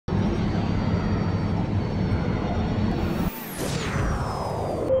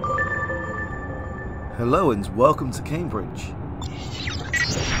Hello and welcome to Cambridge.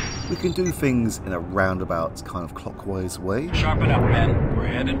 We can do things in a roundabout kind of clockwise way. Sharpen up, men. We're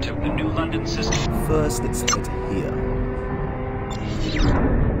headed to the New London system. First, let's head here.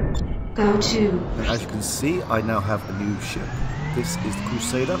 Go to. And as you can see, I now have a new ship. This is the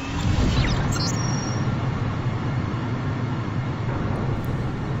Crusader.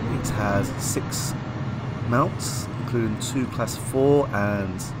 It has 6 mounts, including 2 class 4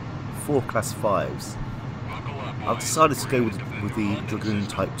 and 4 class 5s. I've decided to go with the Dragoon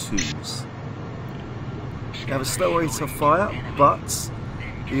Type 2s. They have a slow rate of fire, but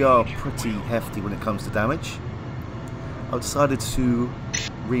they are pretty hefty when it comes to damage. I've decided to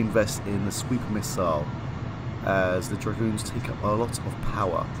reinvest in the Sweeper Missile, as the Dragoons take up a lot of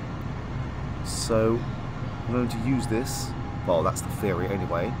power. So I'm going to use this, well that's the theory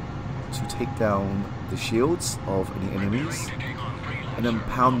anyway, to take down the shields of any enemies and then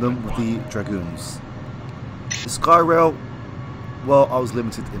pound them with the Dragoons. The Skyrail, well, I was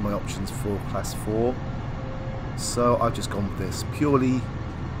limited in my options for class 4, so I've just gone with this purely.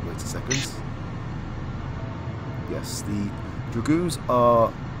 Wait a second. Yes, the Dragoons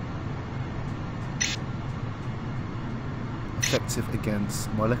are effective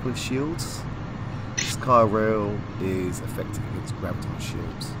against molecular shields. The Skyrail is effective against graviton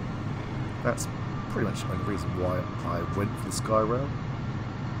shields. That's pretty much the only reason why I went for the Skyrail.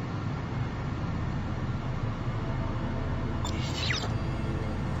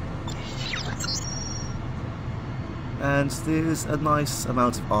 And there's a nice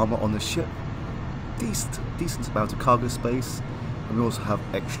amount of armour on the ship, decent amount of cargo space, and we also have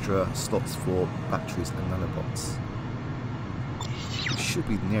extra slots for batteries and nanobots. We should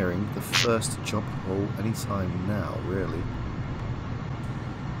be nearing the first jump hole anytime now, really.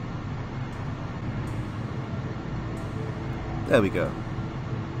 There we go.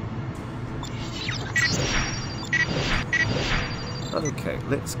 Okay,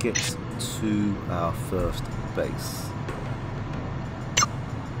 let's get to our first base.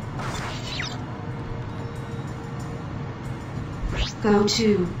 Go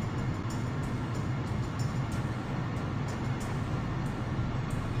to.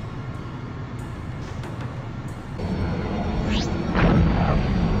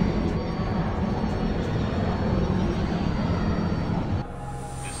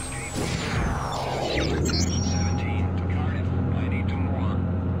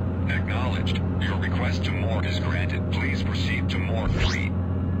 Your request to moored is granted. Please proceed to moored 3.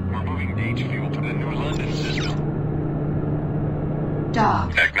 We're moving H fuel to the New London system.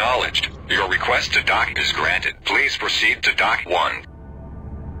 Dock. Acknowledged. Your request to dock is granted. Please proceed to dock 1.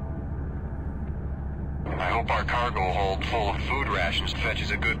 I hope our cargo hold full of food rations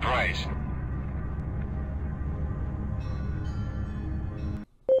fetches a good price.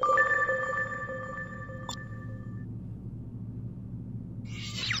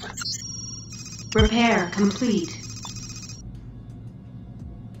 Repair complete.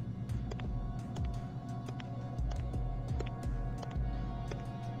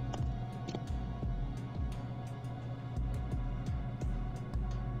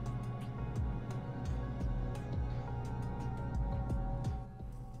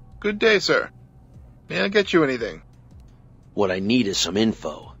 Good day, sir. May I get you anything? What I need is some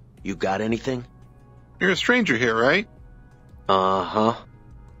info. You got anything? You're a stranger here, right? Uh-huh.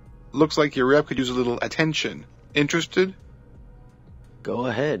 Looks like your rep could use a little attention. Interested? Go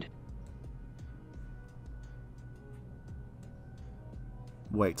ahead.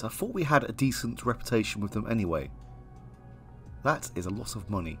 Wait, I thought we had a decent reputation with them anyway. That is a lot of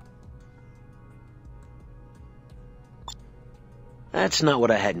money. That's not what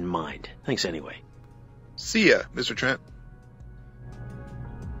I had in mind. Thanks anyway. See ya, Mr. Trent.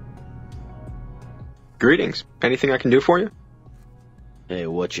 Greetings. Anything I can do for you? Hey,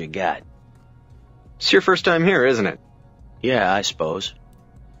 what you got? It's your first time here, isn't it? Yeah, I suppose.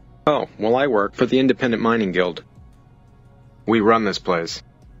 Oh, well, I work for the Independent Mining Guild. We run this place.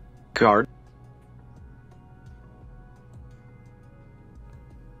 Card?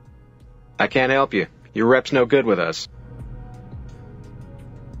 I can't help you. Your rep's no good with us.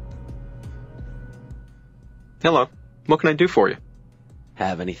 Hello. What can I do for you?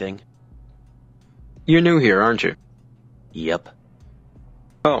 Have anything? You're new here, aren't you? Yep.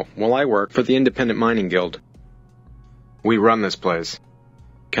 Oh, well, I work for the Independent Mining Guild. We run this place.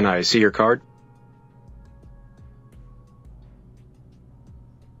 Can I see your card?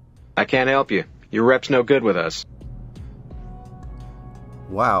 I can't help you. Your rep's no good with us.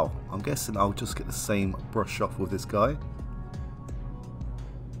 Wow, I'm guessing I'll just get the same brush off with this guy.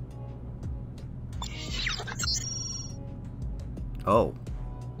 Oh.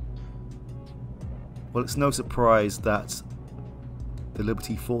 Well, it's no surprise that the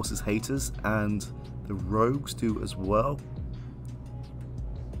Liberty Forces haters and the rogues do as well.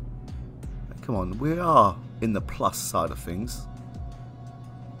 Come on, we are in the plus side of things.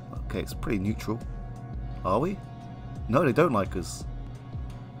 Okay, it's pretty neutral. Are we? No, they don't like us.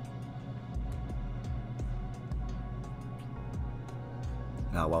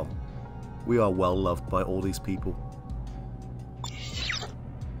 Ah, well. We are well loved by all these people.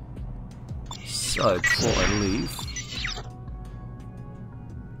 So, before I leave,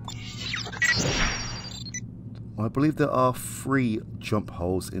 I believe there are 3 jump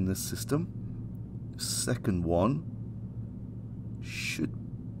holes in this system. The second one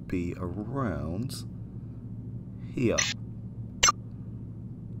should be around here.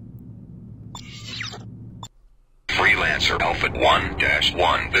 Freelancer Alpha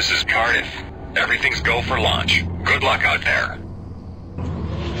 1-1, this is Cardiff. Everything's go for launch. Good luck out there.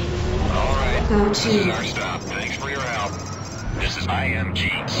 Alright, Go this is to. our stop. Thanks for your help. This is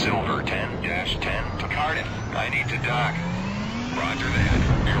IMG Silver 10-10 to Cardiff. I need to dock. Roger that.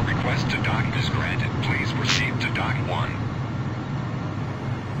 Your request to dock is granted. Please proceed to dock 1.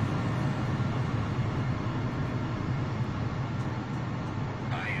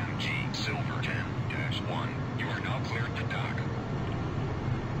 IMG Silver 10-1. You are now cleared to dock.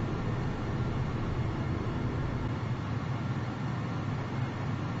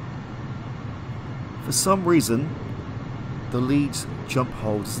 For some reason, the lead jump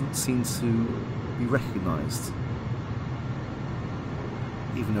hole doesn't seem to be recognised,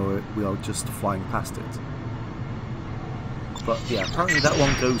 even though we are just flying past it. But yeah, apparently that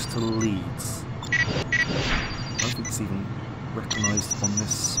one goes to Leeds. I don't think it's even recognised on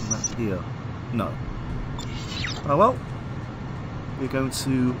this map here. No. Oh well. We're going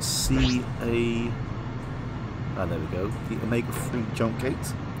to see a... Ah, there we go. The Omega 3 jump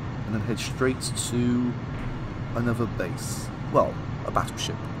gate. And then head straight to another base. Well, a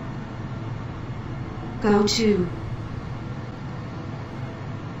battleship. Go to.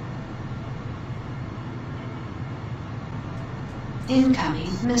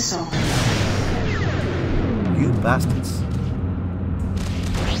 Incoming missile. You bastards.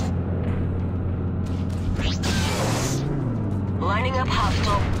 Lining up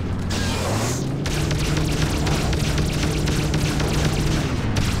hostile.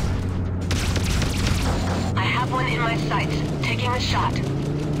 I have one in my sights. Taking a shot.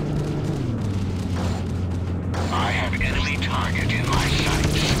 I have enemy target in my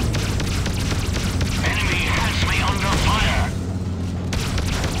sights. Enemy has me under fire.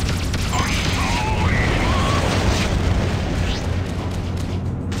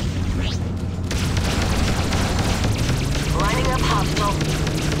 Lining up hostile.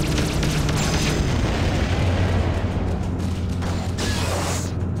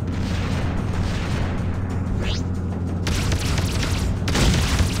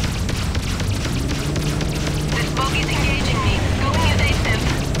 This bogey's engaging me. Going evasive.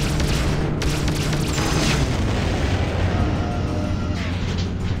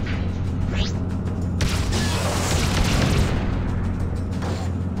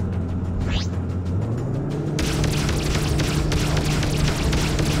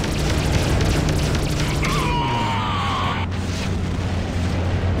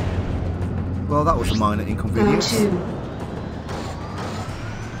 Well, that was a minor Go inconvenience. to.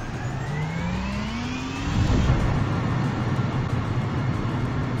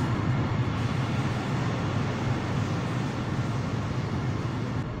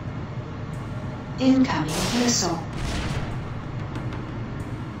 Incoming missile.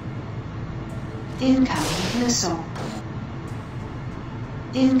 Incoming missile.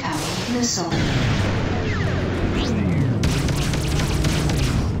 Incoming missile.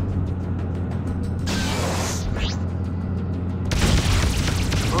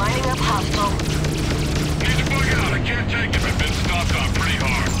 Lining up hostile. Need to bug out. I can't take him. I've been stopped on pretty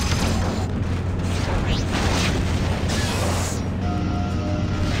hard.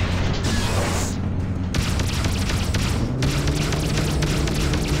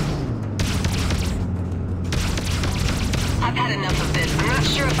 I've had enough of this. I'm not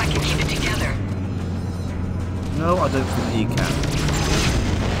sure if I can keep it together. No, I don't think you can.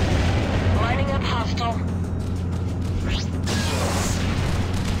 Lining up hostile.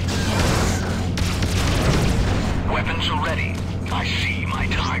 Weapons are ready. I see my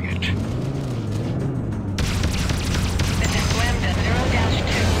target. This is Lambda 0-2.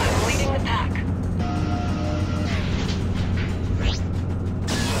 I'm leading the pack.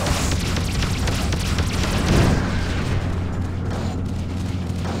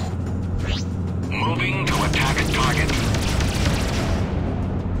 Moving to attack a target.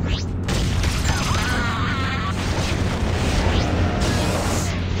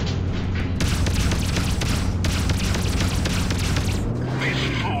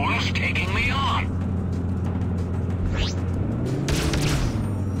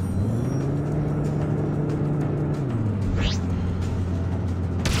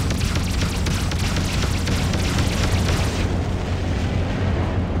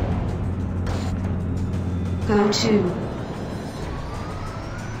 Go to.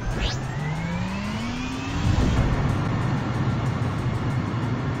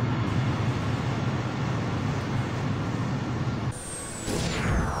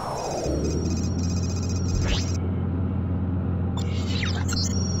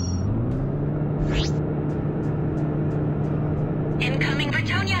 Incoming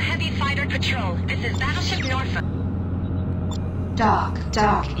Britonia Heavy Fighter Patrol. This is Battleship Norfolk.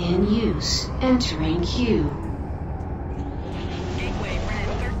 Dock in use. Entering queue. Gateway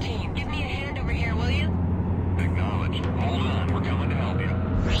Red 13. Give me a hand over here, will you? Acknowledged. Hold on, we're coming to help you.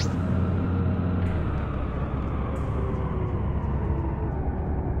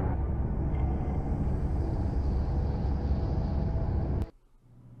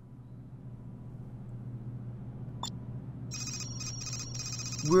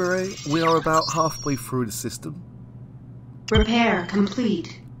 We are about halfway through the system. Repair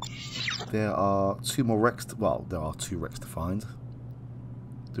complete. There are two more wrecks. There are two wrecks to find.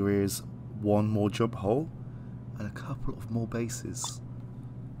 There is one more jump hole and a couple of more bases.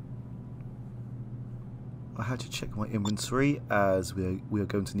 I had to check my inventory as we are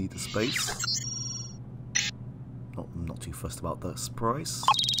going to need the space. I'm not too fussed about this price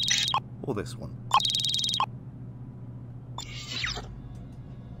or this one.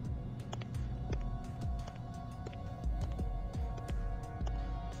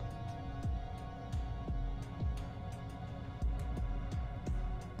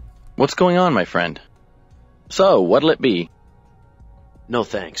 What's going on, my friend? So, what'll it be? No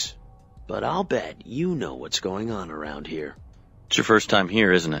thanks. But I'll bet you know what's going on around here. It's your first time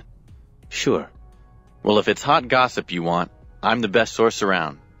here, isn't it? Sure. Well, if it's hot gossip you want, I'm the best source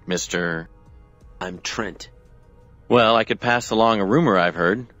around, Mr. I'm Trent. Well, I could pass along a rumor I've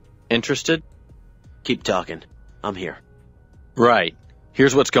heard. Interested? Keep talking. I'm here. Right.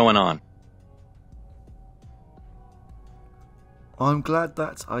 Here's what's going on. I'm glad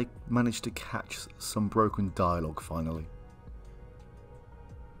that I managed to catch some broken dialogue finally.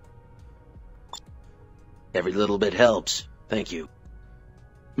 Every little bit helps. Thank you.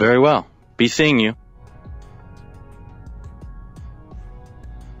 Very well. Be seeing you.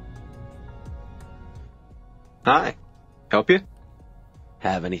 Hi. Help you?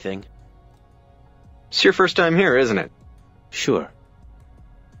 Have anything? It's your first time here, isn't it? Sure.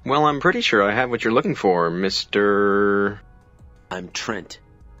 Well, I'm pretty sure I have what you're looking for, Mr. I'm Trent.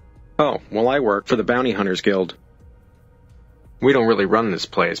 Oh, well, I work for the Bounty Hunters Guild. We don't really run this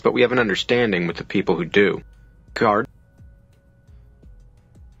place, but we have an understanding with the people who do. Card?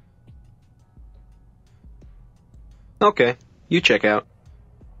 Okay, you check out.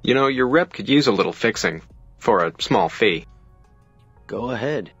 You know, your rep could use a little fixing, for a small fee. Go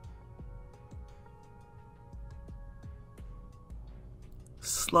ahead.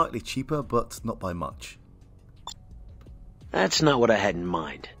 Slightly cheaper, but not by much. That's not what I had in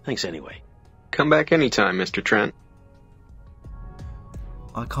mind. Thanks anyway. Come back anytime, Mr. Trent.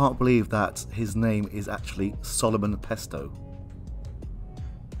 I can't believe that his name is actually Solomon Pesto.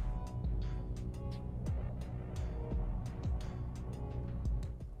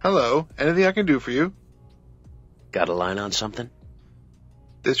 Hello, anything I can do for you? Got a line on something?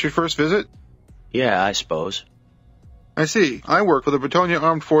 This your first visit? Yeah, I suppose. I see. I work for the Britonia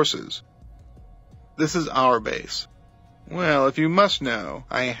Armed Forces. This is our base. Well, if you must know,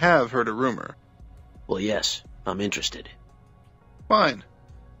 I have heard a rumor. Well, yes, I'm interested. Fine.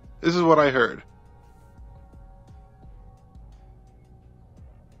 This is what I heard.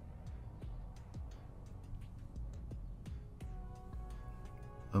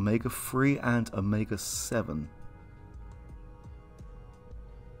 Omega-3 and Omega-7.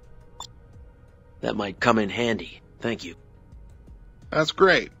 That might come in handy. Thank you. That's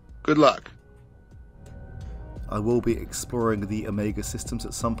great. Good luck. I will be exploring the Omega systems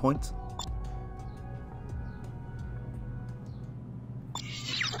at some point.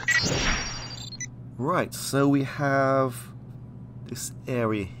 Right, so we have this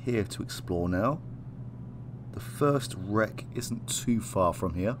area here to explore now. The first wreck isn't too far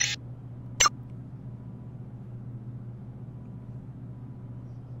from here.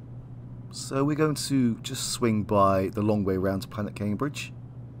 So we're going to just swing by the long way round to Planet Cambridge.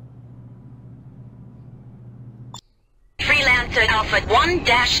 Freelancer Alpha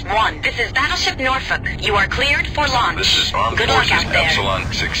 1-1. This is Battleship Norfolk. You are cleared for launch. This is Armed Good luck Forces out there.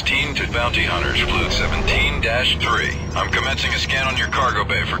 Epsilon 16 to Bounty Hunters, Fluid 17-3. I'm commencing a scan on your cargo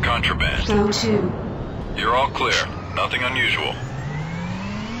bay for contraband. Go to. You're all clear. Nothing unusual.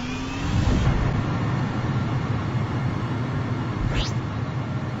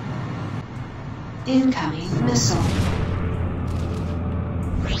 Incoming missile.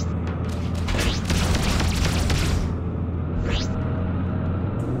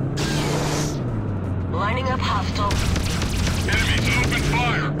 hostile. Enemies open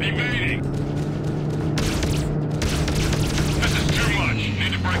fire! Evading! This is too much.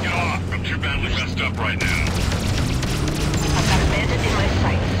 Need to break it off. I'm too badly messed up right now. I've got a bandit in my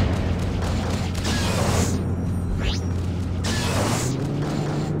sights.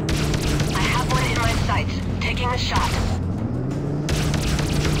 I have one in my sights. Taking a shot.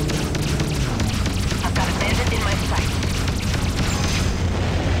 I've got a bandit in my sights.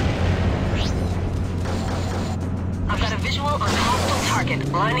 I've got a visual on hostile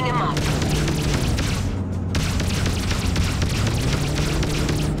target. Lining him up.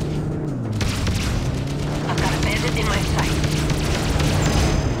 I've got a bandit in my sights.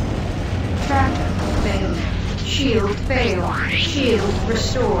 Tracker failure. Shield failed. Shield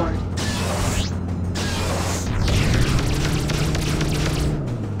restored.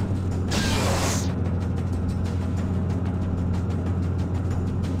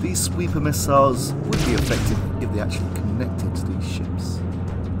 These sweeper missiles would be effective if they actually connected to these ships.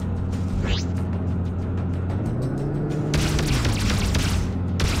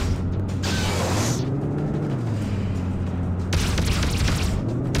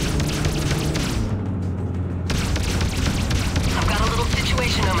 I've got a little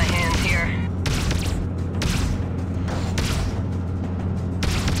situation on my hands here.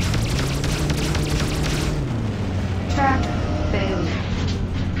 Tracker failure.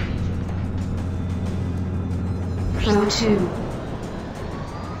 Go to.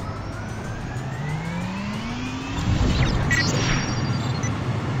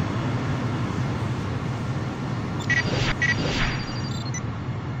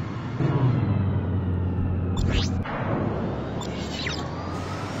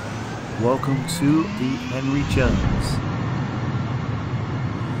 Welcome to the Henry Jones.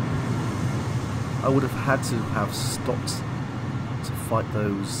 I would have had to have stopped to fight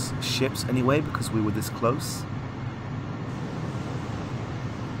those ships anyway because we were this close.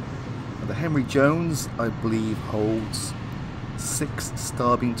 The Henry Jones, I believe, holds 6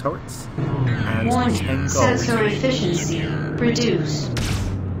 starbeam turrets and 10 Warning. gold. Sensor efficiency reduced.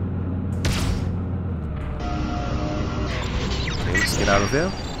 Okay, let's get out of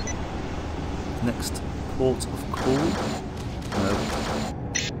here. Next port of call. No.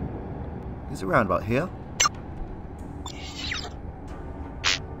 Is it around about here?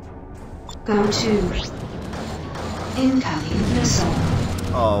 Go to. Incoming missile.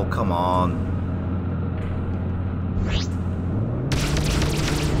 Oh, come on.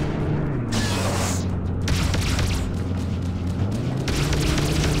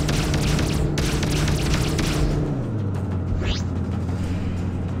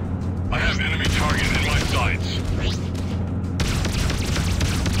 I have enemy target in my sights.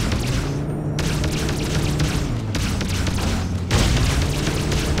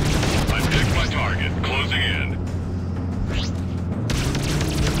 I picked my target. Closing in.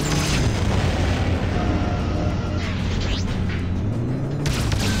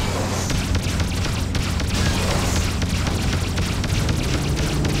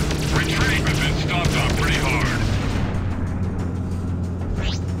 Retreat has been stopped on pretty hard.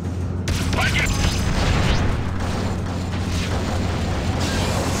 Like it!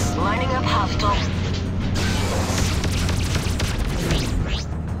 Lining up hostile.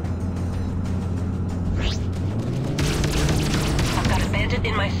 I've got a bandit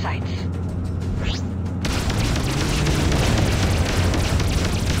in my sights.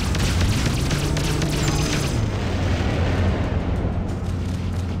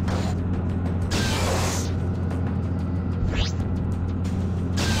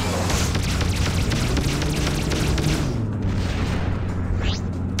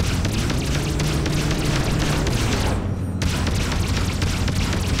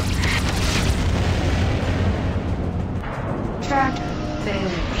 Tracker failure.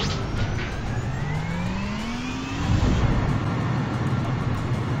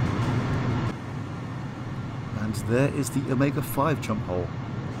 And there is the Omega 5 jump hole.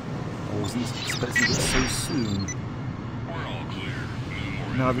 I wasn't expecting it so soon. We're all clear.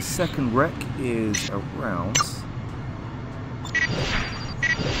 No more Now the second wreck is around.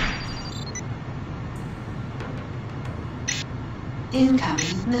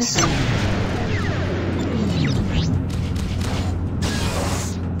 Incoming missile. We're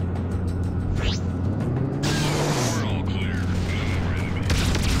all clear. No more enemies.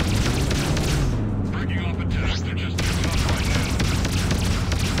 Breaking off attacks, they're just too tough right now.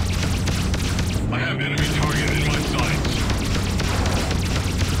 I have enemy target in my sights.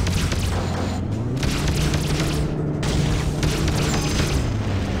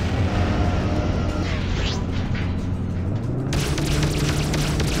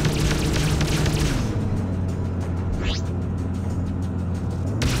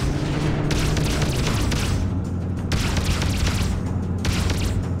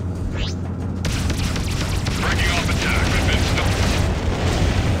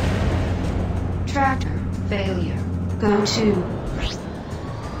 Go to.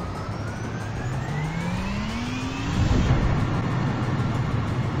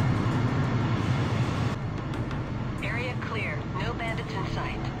 Area clear. No bandits in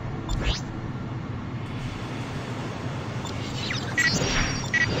sight.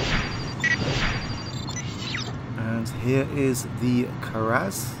 And here is the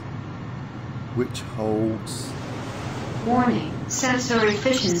Karaz, which holds... Warning. Sensor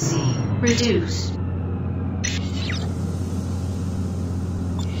efficiency reduced.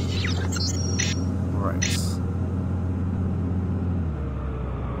 Right.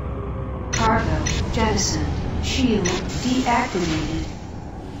 Cargo jettisoned. Shield deactivated.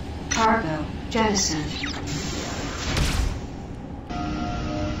 Cargo jettisoned.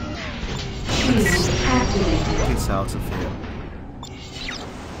 Shield activated. Get out of here.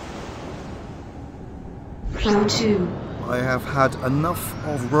 Go to. I have had enough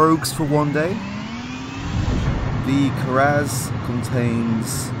of rogues for one day. The Karaz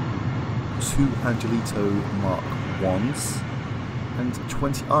contains 2 Angelito Mark 1s and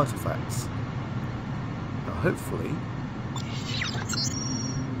 20 artifacts. Now hopefully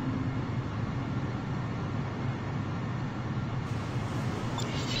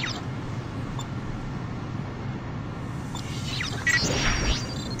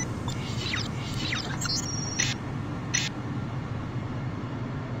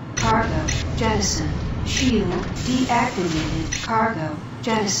Cargo jettisoned. Shield deactivated. Cargo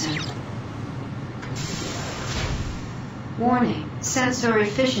jettisoned. Warning. Sensor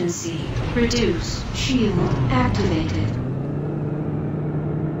efficiency reduced. Shield activated.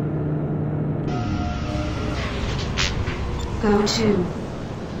 Go to.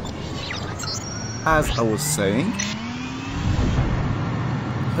 as I was saying,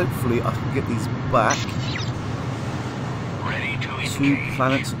 hopefully I can get these back Ready to to engage.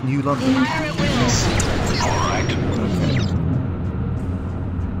 Planet New London. All right. Okay.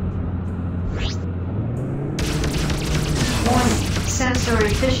 Warning. Sensor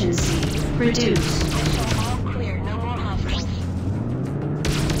efficiency reduced. All clear. No more hostiles.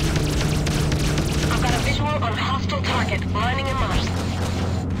 I've got a visual on hostile target. Lining him up.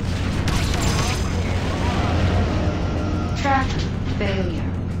 Tracker failure.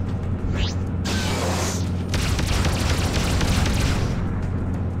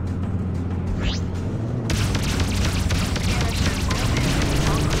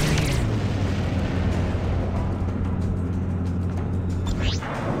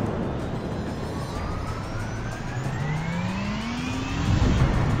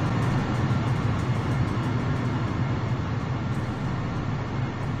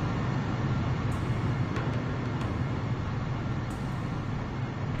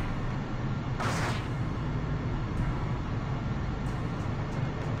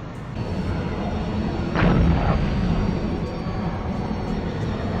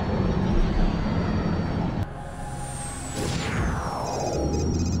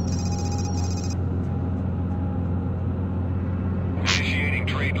 Initiating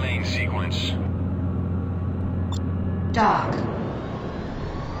trade lane sequence. Dock.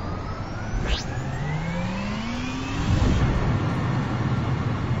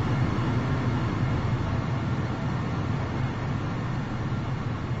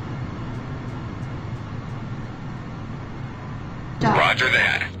 Dock. Roger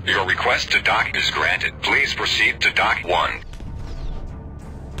that. Your request to dock is granted. Please proceed to dock 1.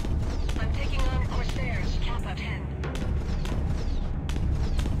 I'm taking on Corsairs. Kappa 10.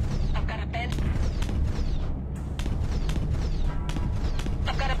 I've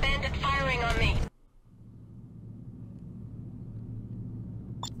got a bandit firing on me.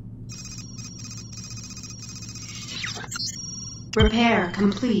 Repair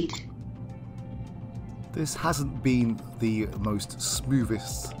complete. This hasn't been the most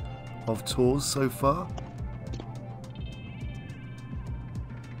smoothest of tours so far.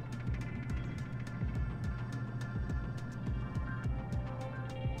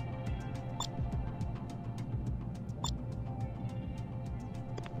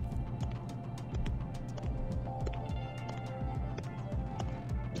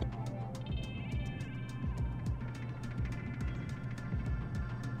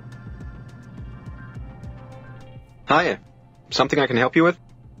 Hiya. Something I can help you with?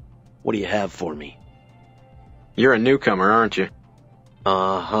 What do you have for me? You're a newcomer, aren't you?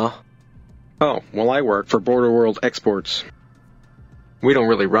 Uh-huh. Oh, well, I work for Border World Exports. We don't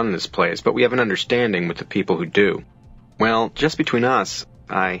really run this place, but we have an understanding with the people who do. Well, just between us,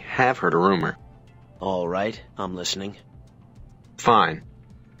 I have heard a rumor. All right, I'm listening. Fine.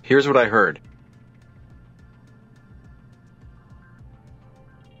 Here's what I heard.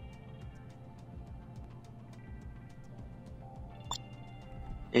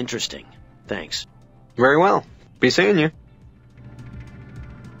 Interesting. Thanks. Very well. Be seeing you.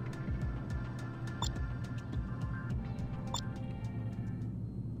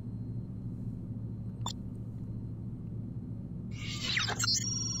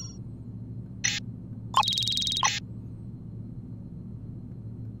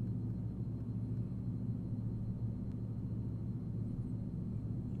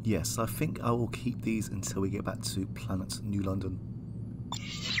 Yes, I think I will keep these until we get back to planet New London.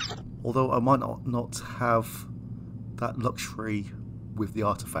 Although I might not have that luxury with the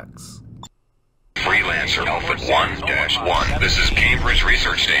artifacts. Freelancer Alpha 1-1. This is Cambridge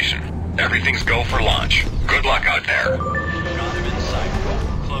Research Station. Everything's go for launch. Good luck out there. Condom in sight.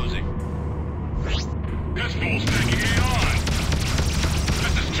 Closing. Pistols taking me on.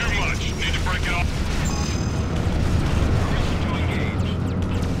 This is too much. Need to break it off.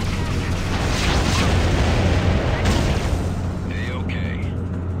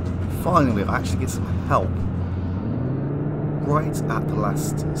 Finally, I actually get some help right at the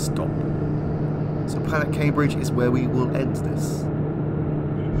last stop. So Planet Cambridge is where we will end this.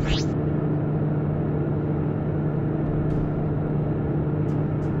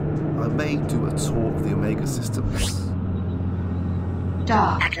 I may do a tour of the Omega systems.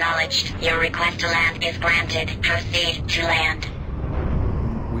 Dock. Acknowledged. Your request to land is granted. Proceed to land.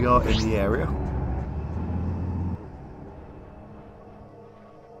 We are in the area.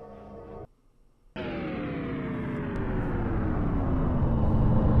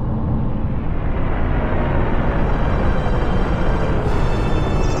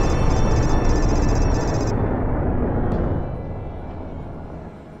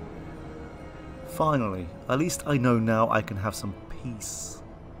 Finally, at least I know now I can have some peace.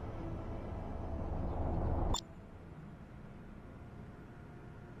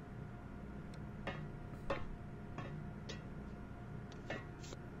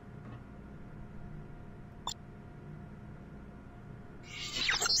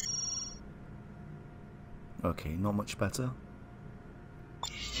 Okay, not much better.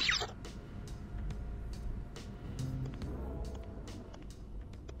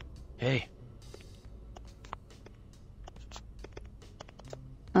 Hey.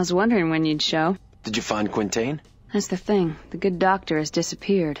 I was wondering when you'd show. Did you find Quintain? That's the thing. The good doctor has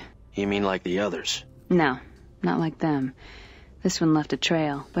disappeared. You mean like the others? No, not like them. This one left a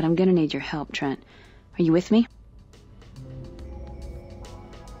trail, but I'm gonna need your help, Trent. Are you with me?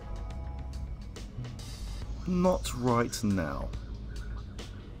 Not right now.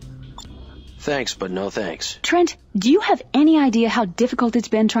 Thanks, but no thanks. Trent, do you have any idea how difficult it's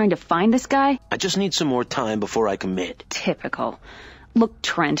been trying to find this guy? I just need some more time before I commit. Typical. Look,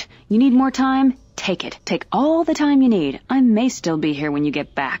 Trent, you need more time? Take it. Take all the time you need. I may still be here when you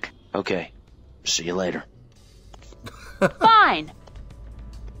get back. Okay. See you later. Fine!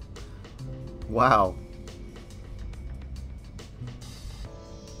 Wow.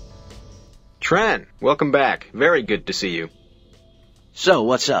 Trent, welcome back. Very good to see you. So,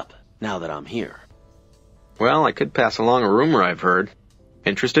 what's up, now that I'm here? Well, I could pass along a rumor I've heard.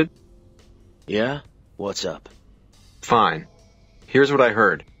 Interested? Yeah? What's up? Fine. Here's what I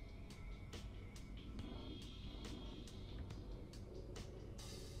heard.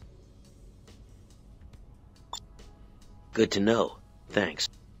 Good to know. Thanks.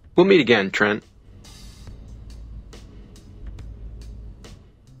 We'll meet again, Trent.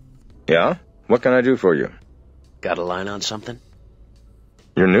 Yeah? What can I do for you? Got a line on something?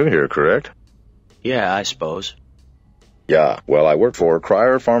 You're new here, correct? Yeah, I suppose. Yeah, well, I work for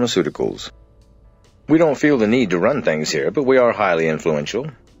Cryer Pharmaceuticals. We don't feel the need to run things here, but we are highly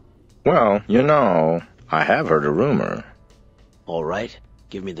influential. Well, you know, I have heard a rumor. All right.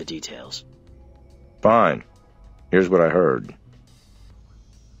 Give me the details. Fine. Here's what I heard.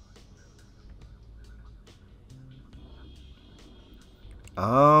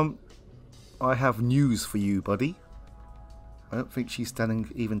 I have news for you, buddy. I don't think she's standing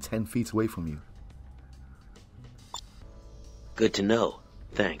even 10 feet away from you. Good to know.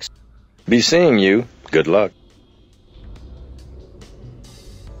 Thanks. Be seeing you. Good luck.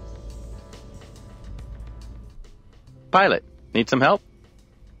 Pilot, need some help?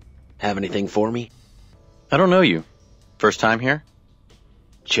 Have anything for me? I don't know you. First time here?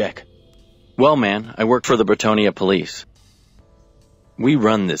 Check. Well, man, I work for the Bretonia police. We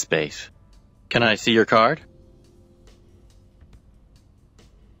run this base. Can I see your card?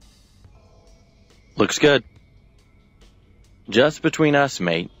 Looks good. Just between us,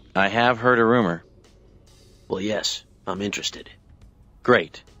 mate, I have heard a rumor. Well, yes, I'm interested.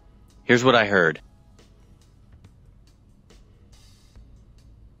 Great. Here's what I heard.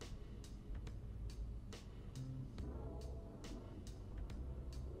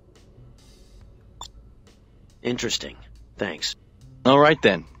 Interesting. Thanks. All right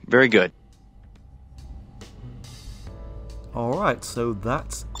then. Very good. Alright, so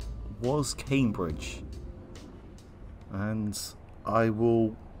that was Cambridge. And I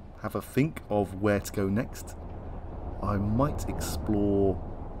will have a think of where to go next. I might explore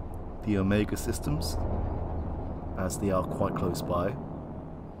the Omega systems, as they are quite close by.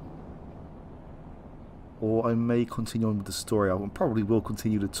 Or I may continue on with the story. I probably will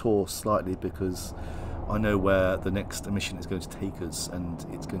continue the tour slightly because I know where the next mission is going to take us, and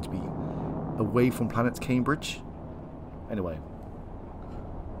it's going to be away from planet Cambridge. Anyway,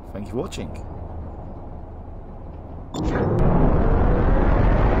 thank you for watching.